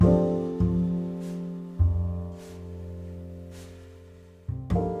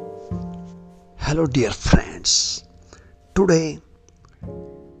Hello, dear friends. Today,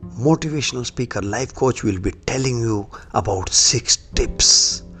 motivational speaker, life coach will be telling you about 6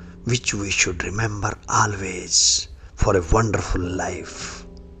 tips which we should remember always for a wonderful life.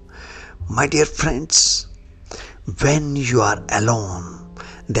 My dear friends, when you are alone,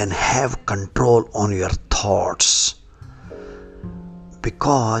 then have control on your thoughts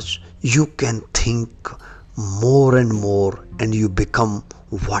because you can think more and more and you become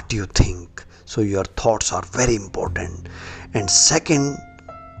what you think. So your thoughts are very important. And second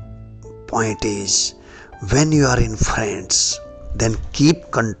point is, when you are in friends, then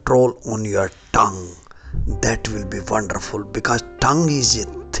keep control on your tongue. That will be wonderful because tongue is a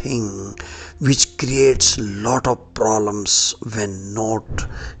thing which creates lot of problems when not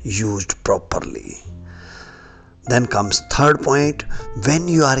used properly. Then comes third point, when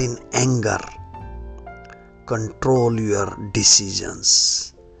you are in anger, control your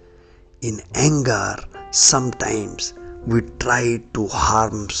decisions. In anger, sometimes we try to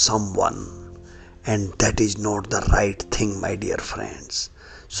harm someone, and that is not the right thing, my dear friends.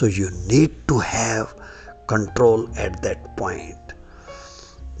 So you need to have control at that point.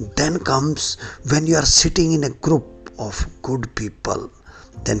 Then comes when you are sitting in a group of good people,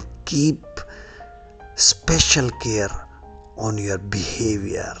 then keep special care on your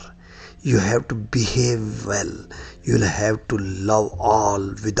behavior. You have to behave well. You'll have to love all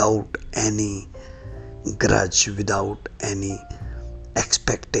without any grudge, without any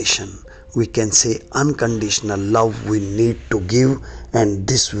expectation. We can say unconditional love we need to give, and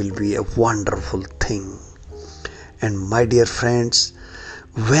this will be a wonderful thing. And my dear friends,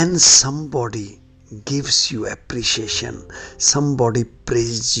 when somebody gives you appreciation, somebody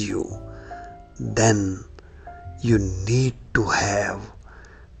praises you, then you need to have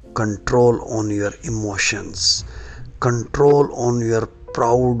control on your emotions, control on your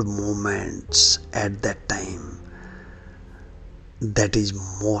proud moments at that time. That is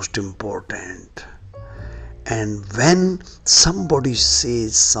most important. And when somebody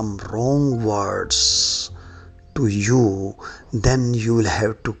says some wrong words to you, then you will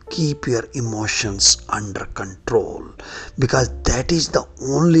have to keep your emotions under control, because that is the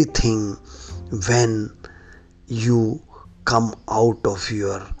only thing when you come out of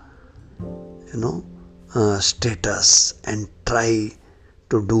your status and try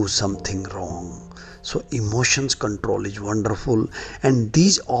to do something wrong. So emotions control is wonderful, and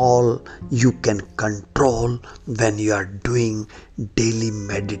these all you can control when you are doing daily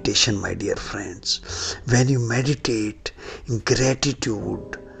meditation, my dear friends. When you meditate in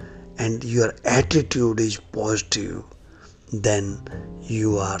gratitude and your attitude is positive, then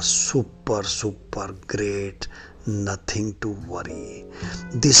you are super great. Nothing to worry.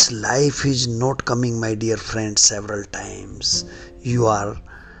 This life is not coming, my dear friends, several times. You are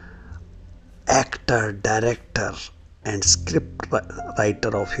actor, director and script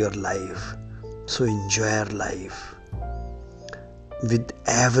writer of your life. So enjoy your life with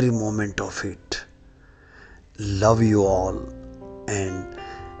every moment of it. Love you all, and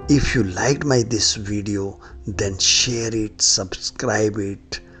if you liked this video, then share it, subscribe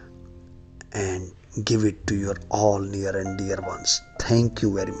it, and give it to your all near and dear ones. Thank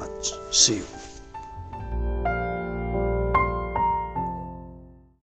you very much. See you.